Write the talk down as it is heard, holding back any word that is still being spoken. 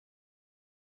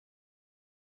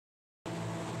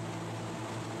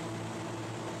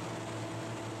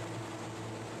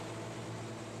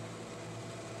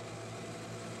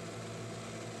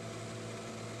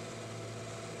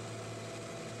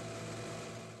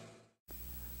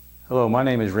Hello, my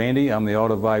name is Randy. I'm the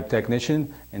Auto Vibe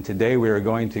technician, and today we are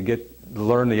going to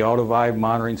learn the Auto Vibe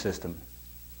monitoring system.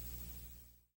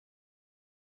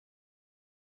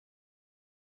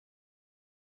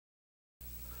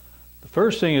 The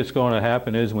first thing that's going to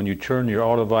happen is when you turn your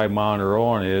Auto Vibe monitor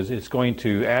on is it's going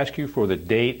to ask you for the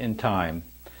date and time.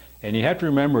 And you have to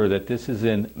remember that this is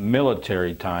in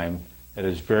military time. That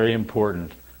is very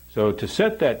important. So to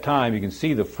set that time, you can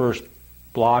see the first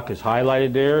block is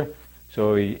highlighted there.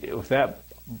 So with that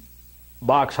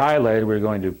box highlighted, we're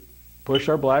going to push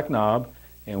our black knob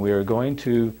and we are going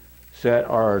to set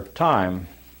our time.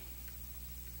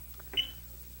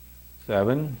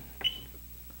 7.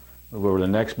 Move over to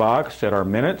the next box, set our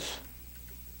minutes.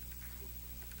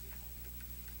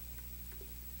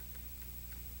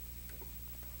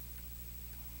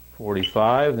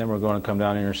 45. Then we're going to come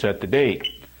down here and set the date.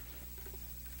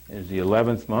 It's the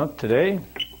 11th month today,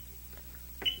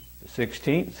 the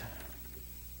 16th.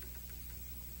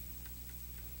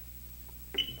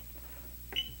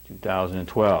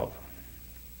 2012.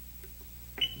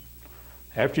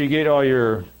 After you get all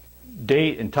your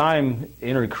date and time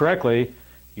entered correctly,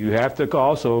 you have to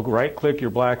also right-click your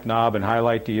black knob and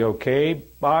highlight the OK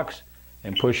box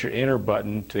and push your enter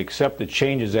button to accept the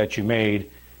changes that you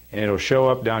made, and it'll show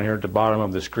up down here at the bottom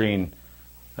of the screen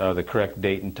the correct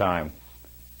date and time.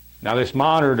 Now this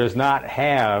monitor does not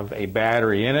have a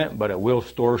battery in it, but it will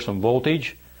store some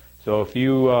voltage. So if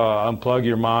you unplug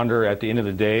your monitor at the end of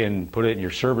the day and put it in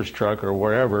your service truck or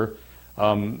wherever,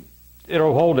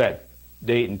 it'll hold that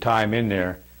date and time in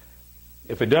there.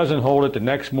 If it doesn't hold it the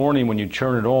next morning when you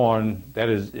turn it on, that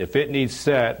is, if it needs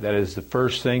set, that is the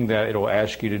first thing that it'll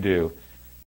ask you to do.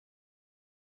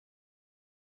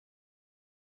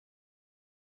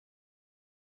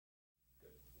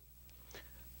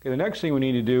 Okay, the next thing we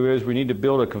need to do is we need to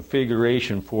build a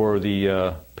configuration for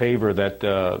the paver that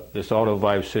this Auto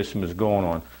Vibe system is going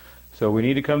on. So we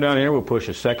need to come down here, we'll push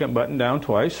the second button down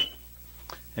twice,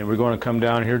 and we're going to come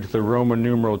down here to the Roman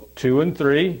numeral 2 and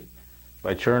 3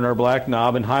 by turning our black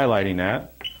knob and highlighting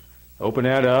that. Open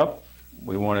that up,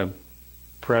 we want to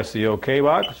press the OK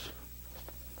box,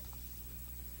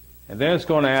 and then it's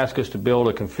going to ask us to build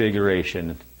a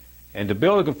configuration. And to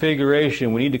build a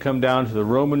configuration, we need to come down to the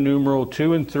Roman numeral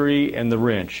 2 and 3 and the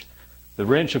wrench. The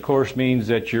wrench, of course, means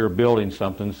that you're building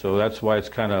something, so that's why it's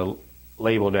kind of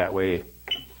labeled that way.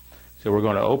 So we're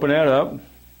going to open that up,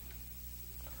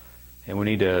 and we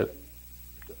need to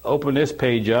open this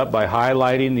page up by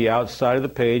highlighting the outside of the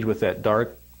page with that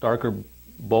darker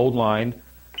bold line.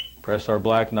 Press our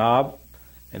black knob,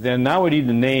 and then now we need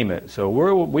to name it. So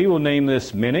we will name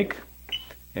this Minnich,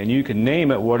 and you can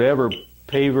name it whatever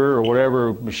paver or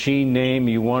whatever machine name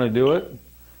you want to do it,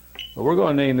 but we're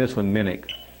going to name this one Minnich.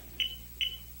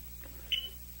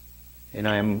 And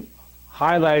I'm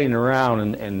highlighting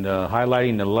around and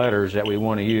highlighting the letters that we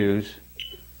want to use.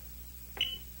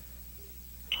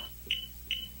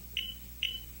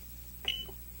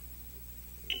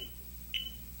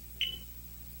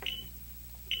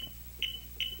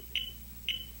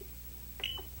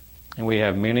 And we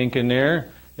have Minnich in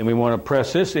there. Then we want to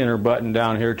press this enter button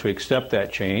down here to accept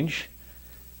that change.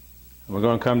 And we're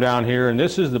going to come down here, and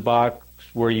this is the box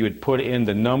where you would put in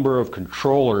the number of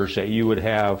controllers that you would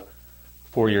have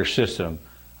for your system.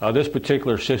 This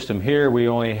particular system here, we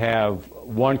only have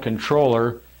one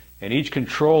controller, and each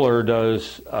controller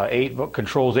does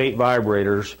controls 8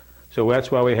 vibrators, so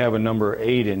that's why we have a number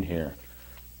 8 in here.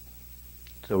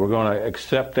 So we're going to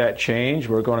accept that change.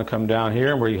 We're going to come down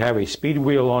here, and we have a speed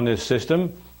wheel on this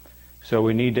system. So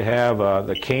we need to have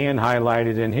the can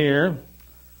highlighted in here,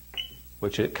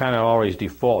 which it kind of always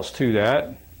defaults to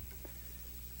that.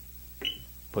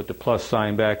 Put the plus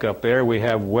sign back up there. We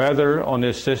have weather on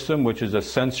this system, which is a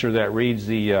sensor that reads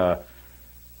the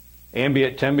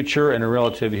ambient temperature and the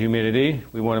relative humidity.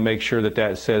 We want to make sure that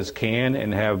that says can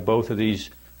and have both of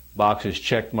these boxes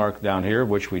check marked down here,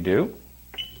 which we do.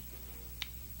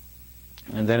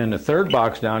 And then in the third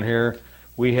box down here,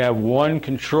 we have one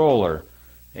controller.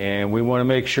 And we want to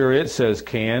make sure it says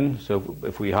can. So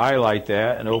if we highlight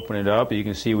that and open it up, you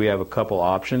can see we have a couple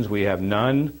options. We have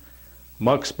none,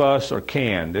 mux bus, or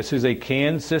can. This is a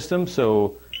can system,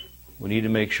 so we need to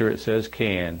make sure it says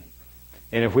can.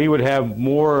 And if we would have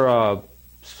more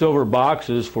silver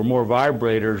boxes for more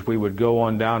vibrators, we would go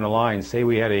on down the line. Say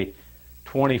we had a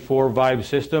 24 vibe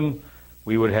system,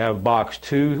 we would have box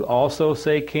 2 also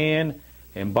say can,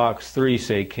 and box 3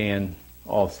 say can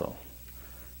also.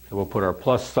 So we'll put our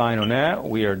plus sign on that.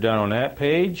 We are done on that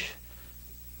page.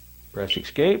 Press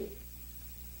escape.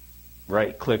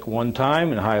 Right click one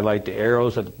time and highlight the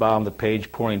arrows at the bottom of the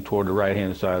page pointing toward the right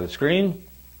hand side of the screen.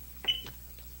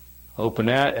 Open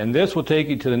that, and this will take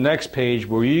you to the next page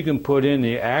where you can put in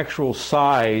the actual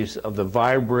size of the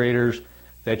vibrators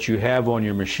that you have on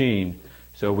your machine.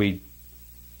 So we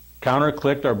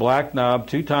counter-clicked our black knob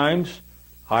 2 times,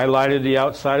 highlighted the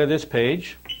outside of this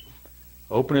page,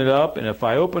 open it up, and if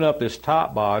I open up this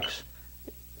top box,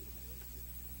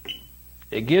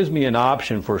 it gives me an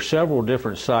option for several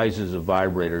different sizes of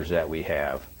vibrators that we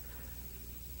have.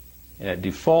 And it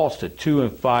defaults to 2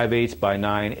 5/8 by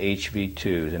 9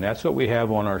 HV2s, and that's what we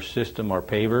have on our system, our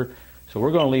paver. So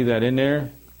we're going to leave that in there,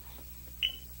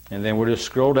 and then we'll just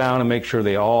scroll down and make sure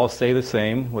they all stay the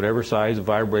same, whatever size of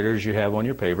vibrators you have on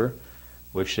your paver,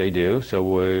 which they do.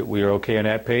 So we are okay on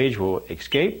that page. We'll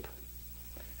escape,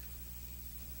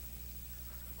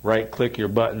 right click your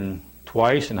button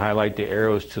twice and highlight the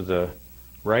arrows to the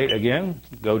right again,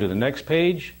 go to the next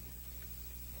page.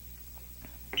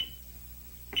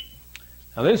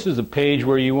 Now this is a page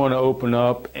where you want to open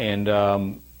up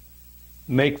and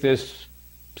make this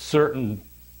certain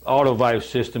Auto Vibe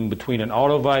system between an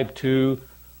Auto Vibe 2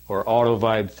 or Auto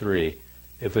Vibe 3.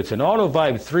 If it's an Auto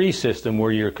Vibe 3 system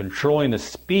where you're controlling the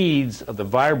speeds of the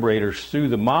vibrators through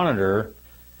the monitor,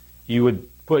 you would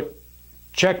put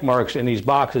check marks in these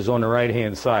boxes on the right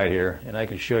hand side here, and I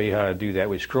can show you how to do that.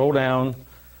 We scroll down,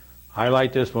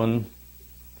 highlight this one,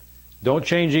 don't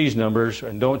change these numbers,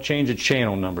 and don't change the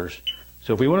channel numbers.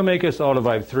 So if we want to make this Auto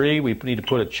Vibe 3, we need to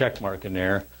put a check mark in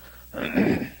there.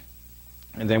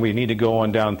 And then we need to go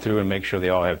on down through and make sure they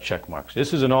all have check marks.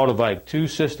 This is an Auto Vibe 2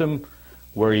 system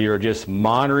where you're just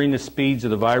monitoring the speeds of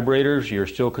the vibrators. You're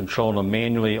still controlling them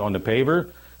manually on the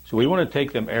paver. So we want to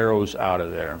take them arrows out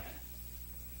of there.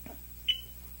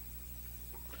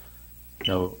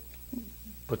 Now,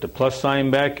 put the plus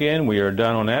sign back in. We are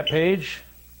done on that page.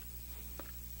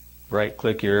 Right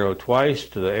click your arrow twice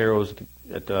to the arrows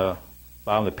at the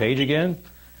bottom of the page again,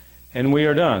 and we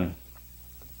are done.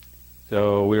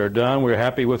 So we are done. We're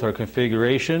happy with our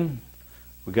configuration.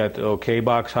 We got the OK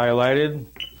box highlighted.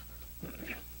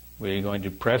 We're going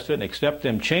to press it and accept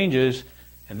them changes,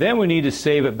 and then we need to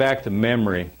save it back to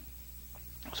memory.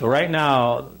 So right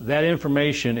now that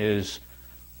information is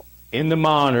in the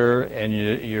monitor, and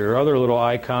your other little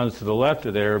icons to the left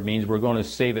of there means we're going to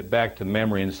save it back to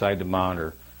memory inside the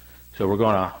monitor. So we're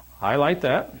going to highlight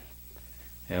that,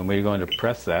 and we're going to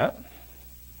press that,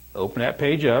 open that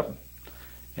page up,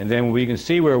 and then we can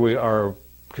see where our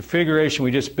configuration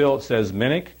we just built says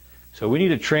Minnich. So we need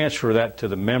to transfer that to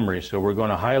the memory. So we're going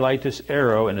to highlight this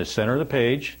arrow in the center of the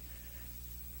page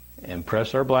and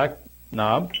press our black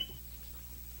knob,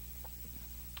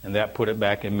 and that put it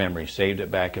back in memory, saved it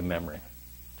back in memory.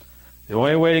 The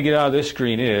only way to get out of this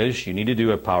screen is you need to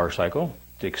do a power cycle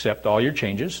to accept all your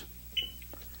changes.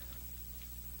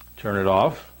 Turn it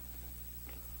off.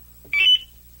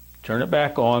 Turn it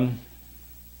back on,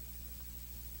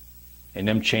 and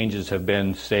them changes have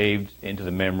been saved into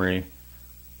the memory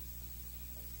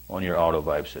on your Auto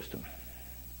Vibe system.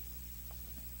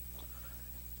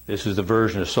 This is the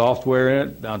version of software in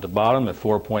it down at the bottom at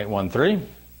 4.13.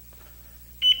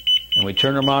 And we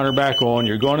turn the monitor back on.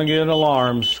 You're going to get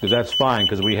alarms, because that's fine,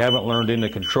 because we haven't learned in the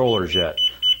controllers yet.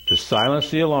 To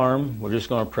silence the alarm, we're just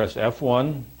going to press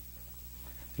F1.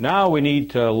 Now we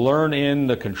need to learn in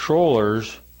the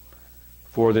controllers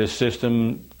for this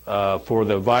system, for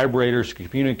the vibrators to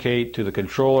communicate to the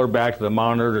controller back to the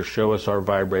monitor to show us our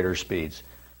vibrator speeds.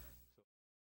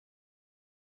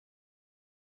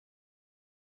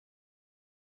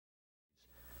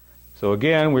 So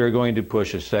again, we are going to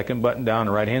push the second button down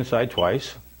the right hand side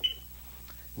twice.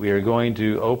 We are going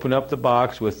to open up the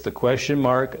box with the question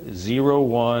mark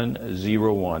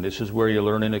 0101. This is where you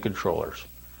learn in the controllers.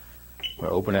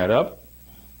 We'll open that up.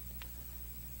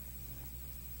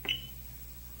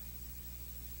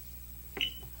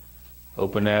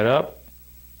 Open that up.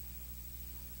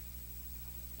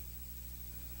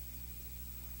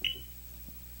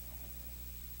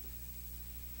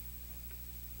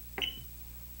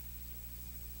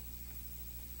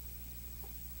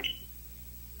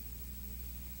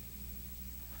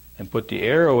 And put the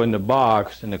arrow in the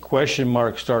box, and the question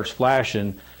mark starts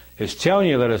flashing. It's telling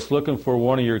you that it's looking for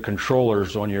one of your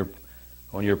controllers on your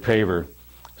paver.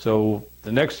 So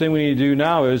the next thing we need to do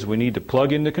now is we need to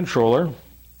plug in the controller.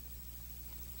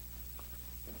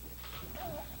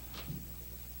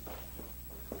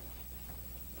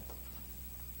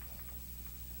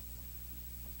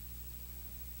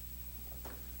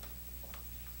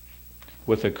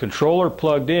 With the controller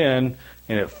plugged in,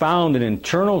 and it found an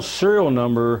internal serial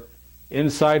number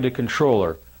inside the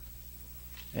controller,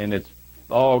 and it's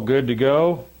all good to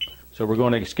go. So we're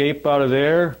going to escape out of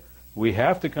there. We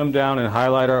have to come down and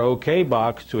highlight our OK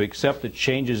box to accept the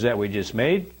changes that we just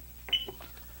made.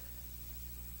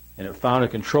 And it found a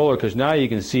controller, because now you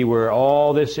can see where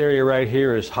all this area right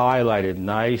here is highlighted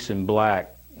nice and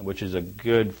black, which is a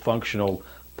good functional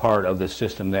part of the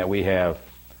system that we have.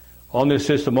 On this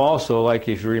system also, like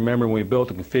if you remember when we built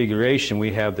the configuration,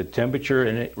 we have the temperature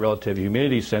and relative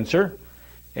humidity sensor,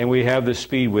 and we have the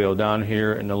speed wheel down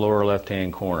here in the lower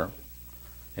left-hand corner.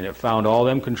 And it found all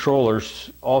them controllers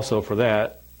also for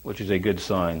that, which is a good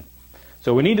sign.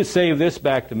 So we need to save this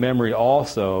back to memory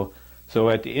also, so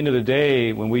at the end of the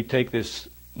day, when we take this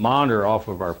monitor off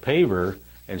of our paver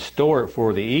and store it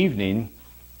for the evening,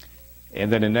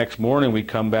 and then the next morning we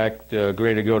come back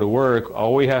ready to go to work,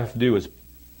 all we have to do is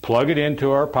plug it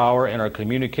into our power and our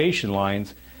communication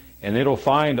lines, and it'll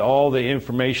find all the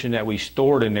information that we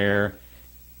stored in there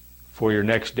for your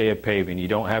next day of paving. You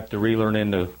don't have to relearn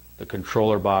into the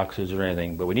controller boxes or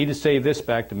anything, but we need to save this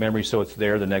back to memory so it's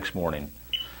there the next morning.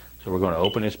 So we're going to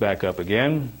open this back up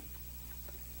again,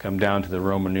 come down to the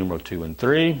Roman numeral 2 and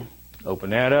 3,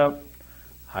 open that up,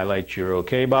 highlight your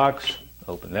OK box,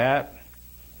 open that,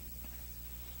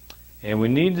 and we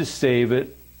need to save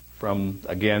it from,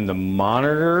 again, the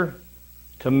monitor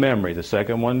to memory, the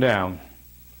second one down.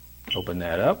 Open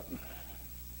that up,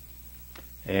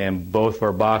 and both of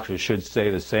our boxes should stay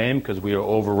the same because we are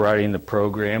overriding the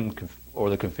program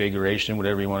or the configuration,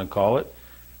 whatever you want to call it,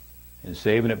 and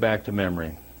saving it back to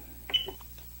memory.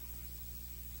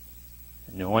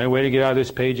 And the only way to get out of this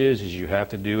page is you have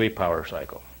to do a power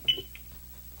cycle.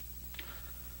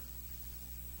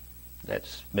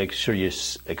 That's make sure you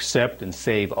accept and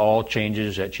save all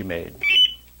changes that you made.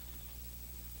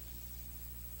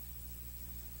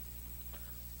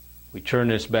 We turn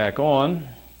this back on.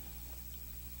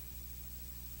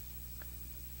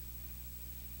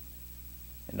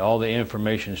 And all the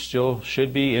information still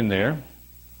should be in there.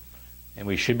 And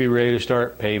we should be ready to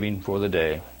start paving for the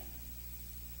day.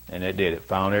 And it did. It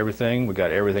found everything. We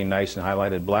got everything nice and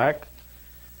highlighted black.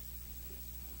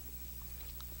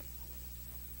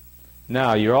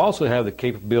 Now, you also have the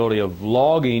capability of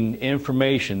logging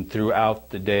information throughout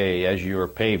the day as you are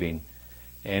paving.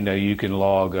 And you can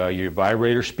log your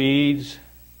vibrator speeds,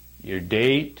 your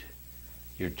date,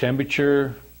 your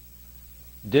temperature,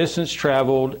 distance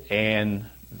traveled, and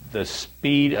the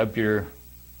speed of your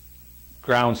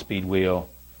ground speed wheel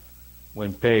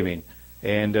when paving.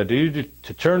 And to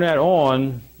turn that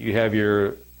on, you have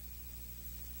your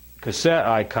cassette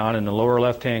icon in the lower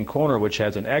left-hand corner, which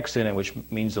has an X in it, which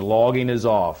means the logging is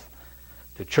off.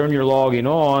 To turn your logging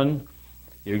on,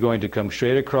 you're going to come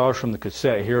straight across from the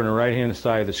cassette here on the right-hand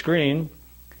side of the screen,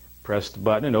 press the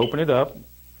button and open it up.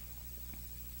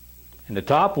 And the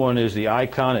top one is the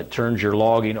icon that turns your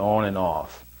logging on and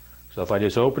off. So if I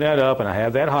just open that up and I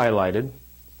have that highlighted,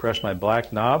 press my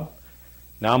black knob,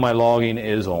 now my logging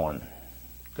is on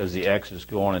because the X is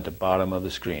going at the bottom of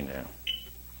the screen there.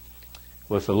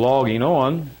 With the logging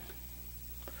on,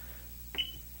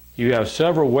 you have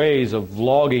several ways of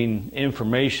logging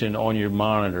information on your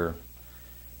monitor.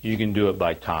 You can do it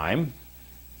by time.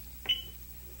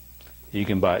 You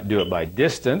can do it by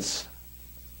distance.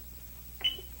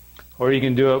 Or you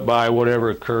can do it by whatever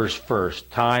occurs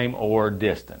first, time or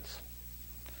distance.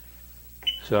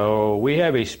 So we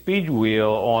have a speed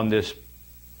wheel on this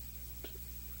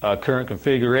current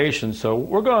configuration, so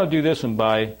we're going to do this one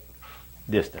by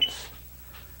distance.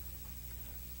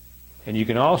 And you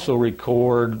can also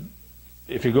record,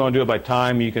 if you're going to do it by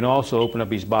time, you can also open up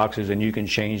these boxes and you can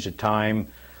change the time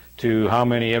to how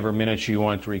many ever minutes you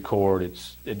want to record.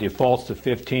 It defaults to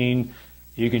 15.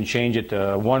 You can change it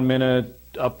to 1 minute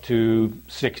up to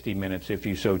 60 minutes if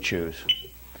you so choose.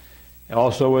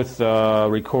 Also with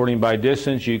recording by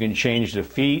distance, you can change the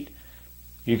feet.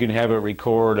 You can have it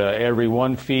record every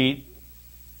 1 feet,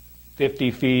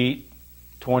 50 feet,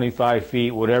 25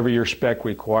 feet, whatever your spec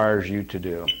requires you to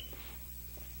do.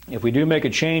 If we do make a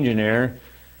change in there,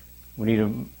 we need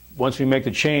to, once we make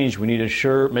the change, we need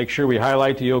to make sure we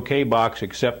highlight the OK box,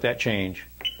 accept that change,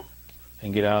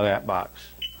 and get out of that box.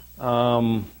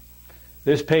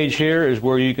 This page here is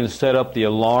where you can set up the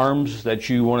alarms that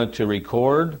you wanted to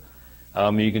record.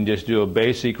 You can just do a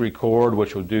basic record,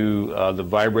 which will do the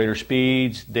vibrator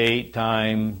speeds, date,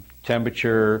 time,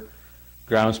 temperature,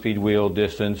 ground speed wheel,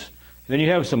 distance. And then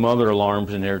you have some other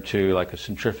alarms in there too, like a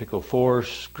centrifugal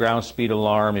force, ground speed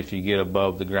alarm if you get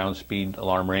above the ground speed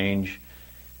alarm range,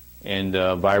 and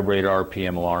vibrator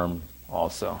RPM alarm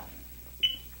also.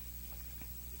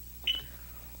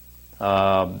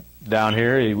 Down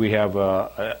here we have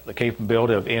the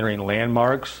capability of entering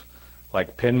landmarks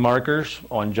like pin markers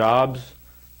on jobs.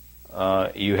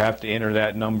 You have to enter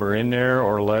that number in there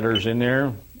or letters in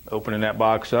there, opening that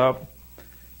box up.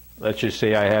 Let's just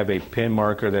say I have a pin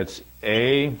marker that's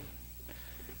A,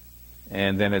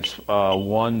 and then it's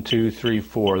 1, 2, 3,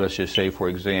 4, let's just say for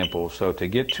example. So to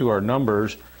get to our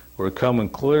numbers, we're coming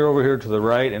clear over here to the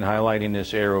right and highlighting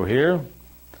this arrow here.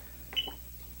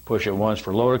 Push it once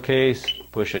for lowercase,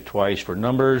 push it twice for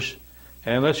numbers,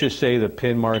 and let's just say the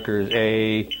pin marker is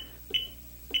A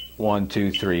 1,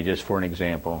 2, 3, just for an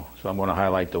example. So I'm going to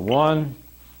highlight the 1,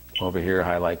 over here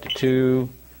highlight the 2,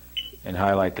 and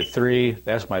highlight the 3.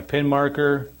 That's my pin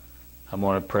marker. I'm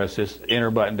going to press this enter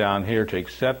button down here to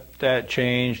accept that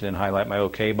change, then highlight my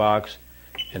OK box,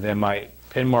 and then my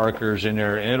pin marker's in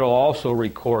there, and it'll also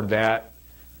record that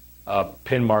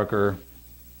pin marker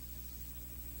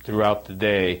throughout the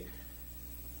day.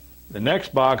 The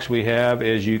next box we have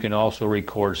is you can also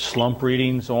record slump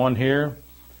readings on here.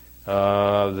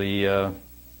 The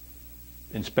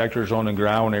inspectors on the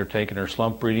ground, when they're taking their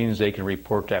slump readings, they can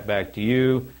report that back to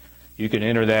you. You can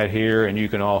enter that here, and you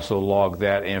can also log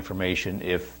that information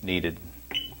if needed.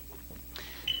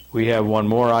 We have one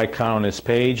more icon on this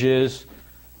page is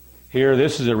here.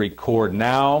 This is a record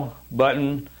now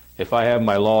button. If I have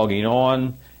my logging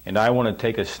on and I want to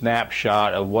take a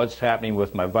snapshot of what's happening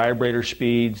with my vibrator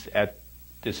speeds at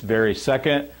this very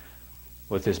second,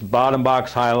 with this bottom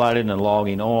box highlighted and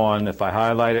logging on, if I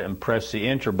highlight it and press the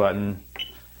enter button,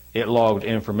 it logged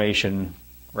information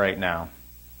right now.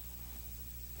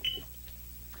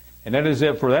 And that is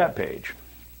it for that page.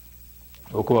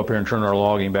 We'll go up here and turn our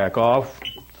logging back off.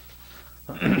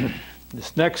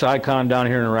 This next icon down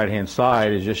here on the right hand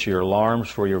side is just your alarms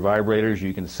for your vibrators.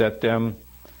 You can set them.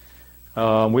 I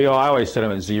always set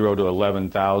them at 0 to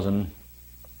 11,000.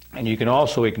 And you can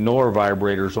also ignore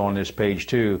vibrators on this page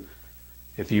too.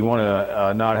 If you want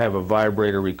to not have a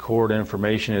vibrator record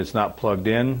information that's not plugged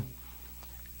in,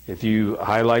 if you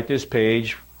highlight this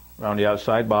page around the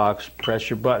outside box, press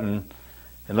your button,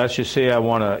 and let's just say I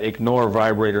want to ignore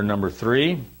vibrator number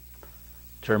 3.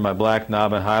 Turn my black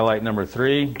knob and highlight number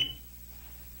 3.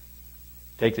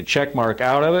 Take the check mark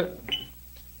out of it.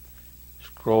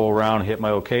 Scroll around, hit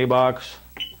my OK box.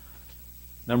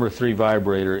 Number 3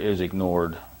 vibrator is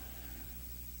ignored.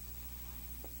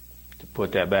 To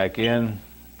put that back in,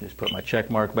 just put my check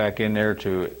mark back in there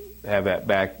to have that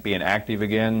back being active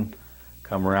again.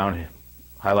 Come around,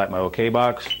 highlight my OK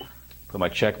box, put my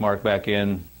check mark back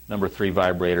in. Number 3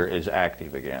 vibrator is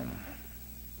active again.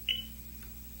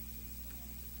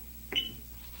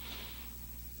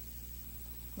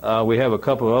 We have a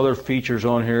couple of other features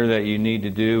on here that you need to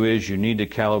do. Is you need to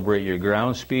calibrate your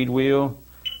ground speed wheel.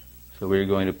 So we're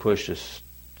going to push this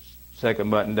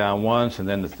second button down once, and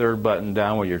then the third button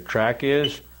down where your track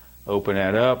is. Open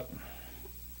that up.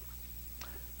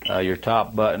 Your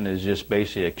top button is just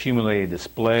basically accumulated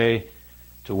display,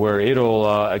 to where it'll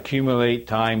accumulate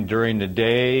time during the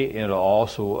day. It'll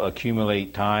also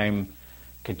accumulate time,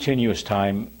 continuous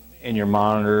time in your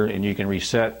monitor, and you can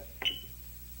reset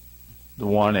the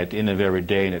one at the end of every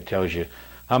day, and it tells you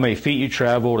how many feet you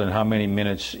traveled and how many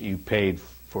minutes you paid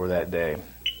for that day.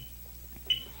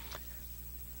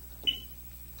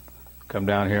 Come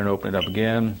down here and open it up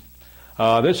again.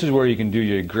 This is where you can do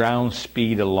your ground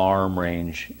speed alarm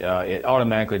range. It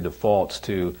automatically defaults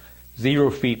to 0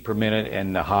 feet per minute,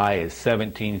 and the high is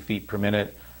 17 feet per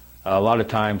minute. A lot of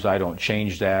times I don't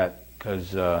change that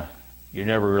because you're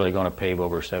never really going to pave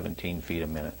over 17 feet a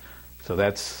minute. So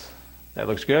that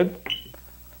looks good.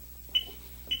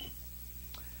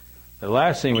 The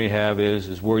last thing we have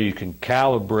is where you can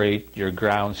calibrate your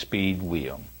ground speed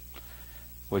wheel.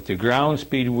 With the ground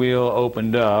speed wheel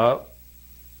opened up,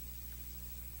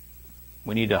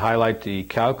 we need to highlight the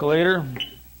calculator.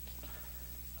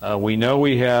 We know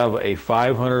we have a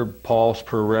 500 pulse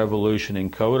per revolution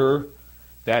encoder.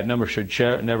 That number should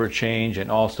never change,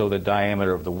 and also the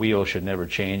diameter of the wheel should never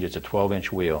change. It's a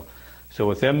 12-inch wheel. So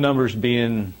with them numbers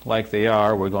being like they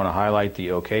are, we're going to highlight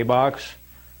the OK box,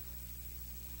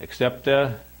 accept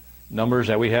the numbers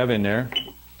that we have in there,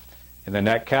 and then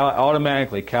that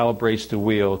automatically calibrates the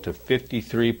wheel to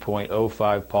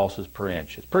 53.05 pulses per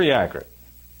inch. It's pretty accurate.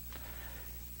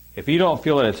 If you don't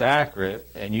feel that it's accurate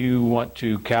and you want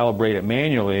to calibrate it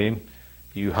manually,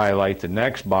 you highlight the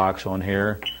next box on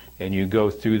here and you go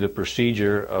through the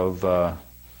procedure of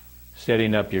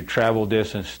setting up your travel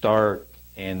distance start,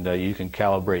 and you can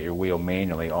calibrate your wheel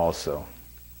manually also.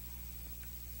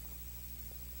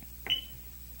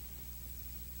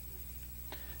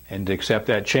 And to accept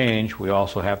that change, we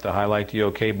also have to highlight the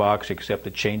OK box, accept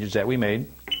the changes that we made,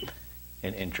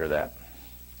 and enter that.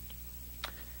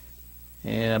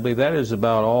 And I believe that is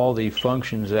about all the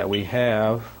functions that we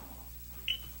have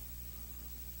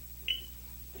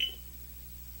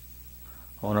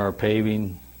on our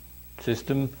paving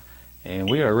system, and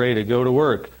we are ready to go to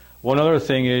work. One other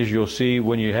thing is you'll see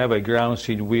when you have a ground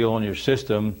speed wheel on your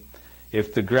system,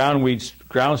 if the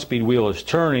ground speed wheel is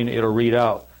turning, it'll read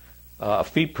out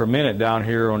feet per minute down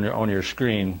here on your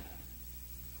screen.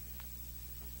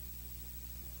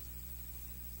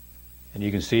 And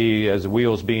you can see as the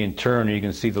wheel's being turned, you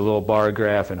can see the little bar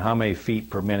graph and how many feet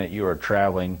per minute you are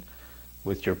traveling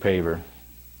with your paver.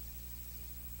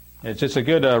 It's just a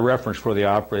good reference for the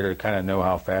operator to kind of know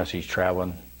how fast he's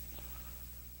traveling.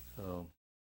 So.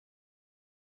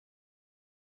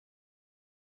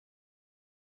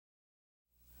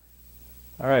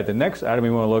 All right, the next item we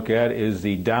want to look at is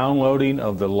the downloading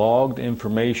of the logged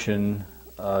information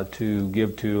to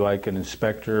give to like an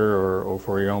inspector or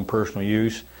for your own personal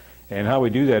use. And how we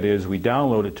do that is we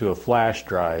download it to a flash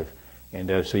drive.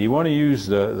 And so you want to use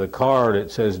the card. It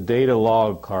says data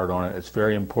log card on it. It's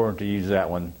very important to use that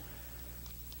one.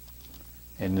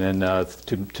 And then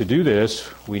to do this,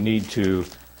 we need to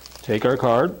take our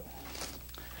card.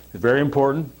 It's very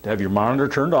important to have your monitor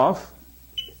turned off.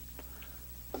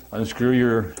 Unscrew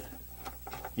your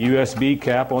USB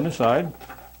cap on the side.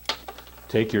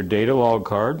 Take your data log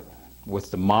card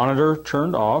with the monitor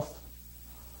turned off.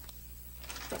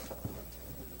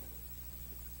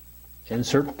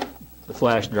 Insert the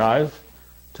flash drive.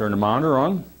 Turn the monitor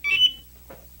on.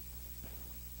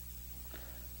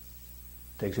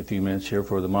 Takes a few minutes here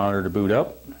for the monitor to boot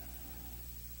up.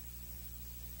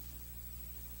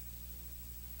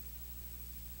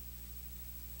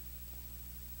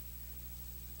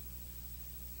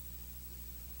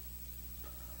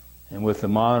 And with the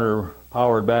monitor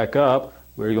powered back up,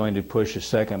 we're going to push the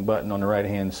second button on the right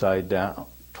hand side down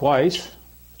twice.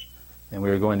 And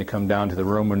we're going to come down to the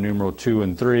Roman numeral 2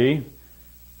 and 3,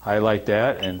 highlight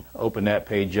that and open that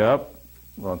page up.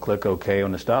 We're going to click OK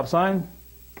on the stop sign.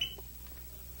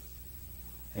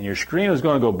 And your screen is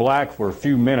going to go black for a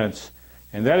few minutes,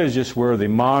 and that is just where the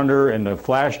monitor and the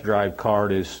flash drive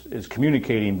card is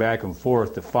communicating back and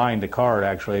forth to find the card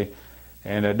actually.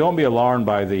 And don't be alarmed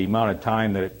by the amount of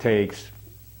time that it takes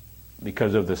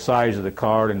because of the size of the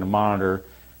card and the monitor.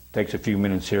 It takes a few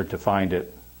minutes here to find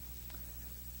it.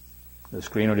 The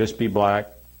screen will just be black.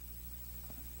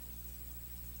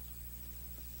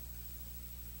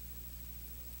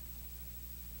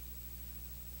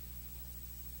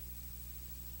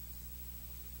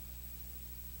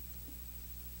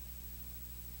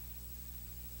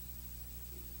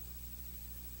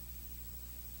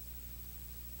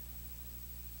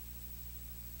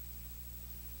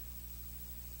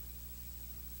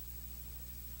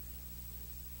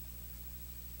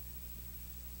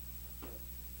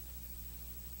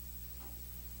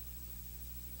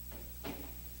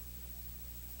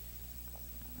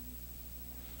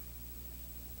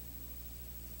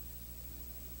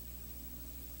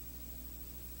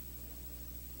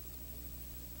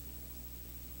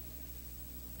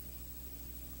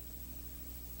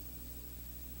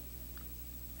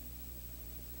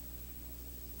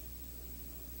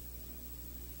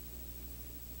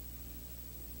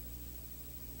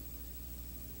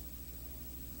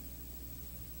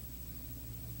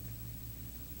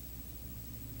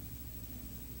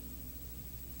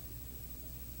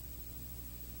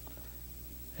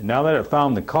 And now that it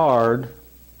found the card,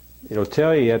 it'll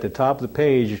tell you at the top of the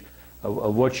page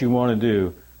of what you want to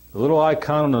do. The little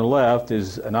icon on the left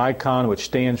is an icon which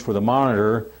stands for the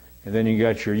monitor, and then you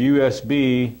got your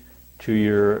USB to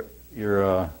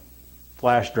your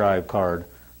flash drive card.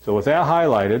 So with that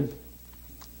highlighted,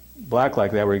 black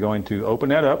like that, we're going to open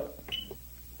that up.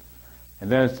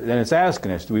 And then it's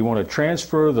asking us, do we want to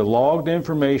transfer the logged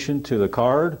information to the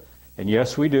card? And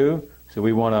yes, we do. So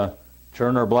we want to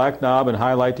turn our black knob and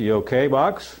highlight the OK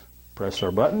box. Press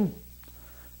our button.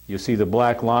 You'll see the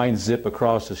black line zip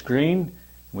across the screen.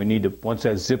 We need to, once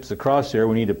that zips across there,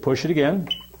 we need to push it again.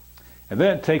 And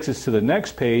then it takes us to the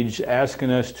next page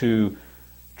asking us to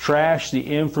trash the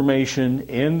information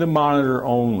in the monitor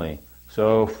only.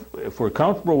 So if we're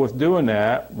comfortable with doing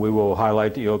that, we will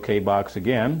highlight the OK box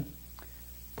again.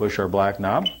 Push our black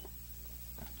knob. The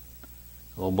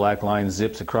little black line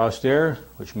zips across there,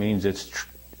 which means it's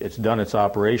done its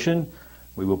operation.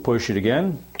 We will push it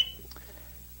again.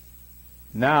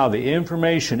 Now the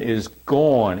information is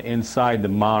gone inside the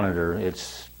monitor.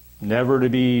 It's never to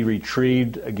be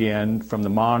retrieved again from the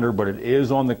monitor, but it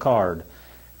is on the card.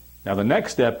 Now the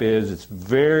next step is, it's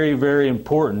very, very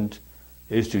important,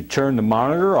 is to turn the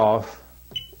monitor off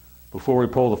before we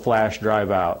pull the flash drive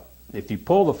out. If you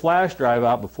pull the flash drive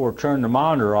out before turning the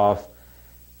monitor off,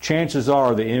 chances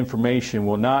are the information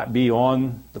will not be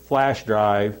on the flash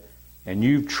drive, and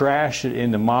you've trashed it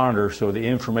in the monitor, so the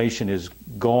information is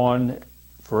gone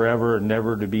forever,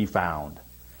 never to be found.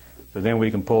 So then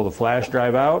we can pull the flash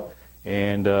drive out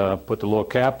and put the little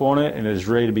cap on it, and it is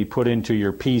ready to be put into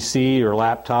your PC or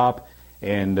laptop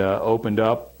and opened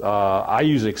up. I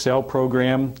use Excel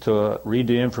program to read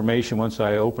the information once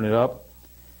I open it up.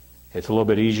 It's a little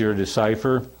bit easier to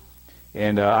decipher.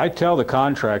 And I tell the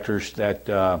contractors that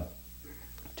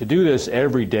to do this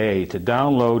every day, to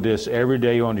download this every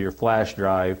day onto your flash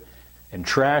drive and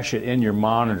trash it in your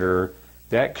monitor,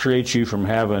 that creates you from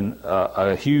having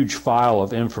a huge file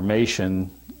of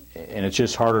information, and it's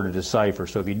just harder to decipher.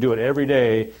 So if you do it every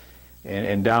day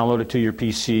and download it to your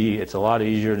PC, it's a lot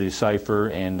easier to decipher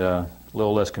and a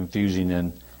little less confusing.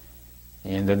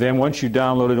 And then once you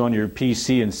download it on your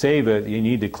PC and save it, you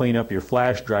need to clean up your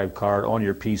flash drive card on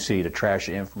your PC to trash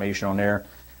the information on there,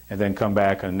 and then come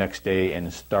back on the next day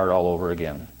and start all over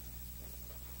again.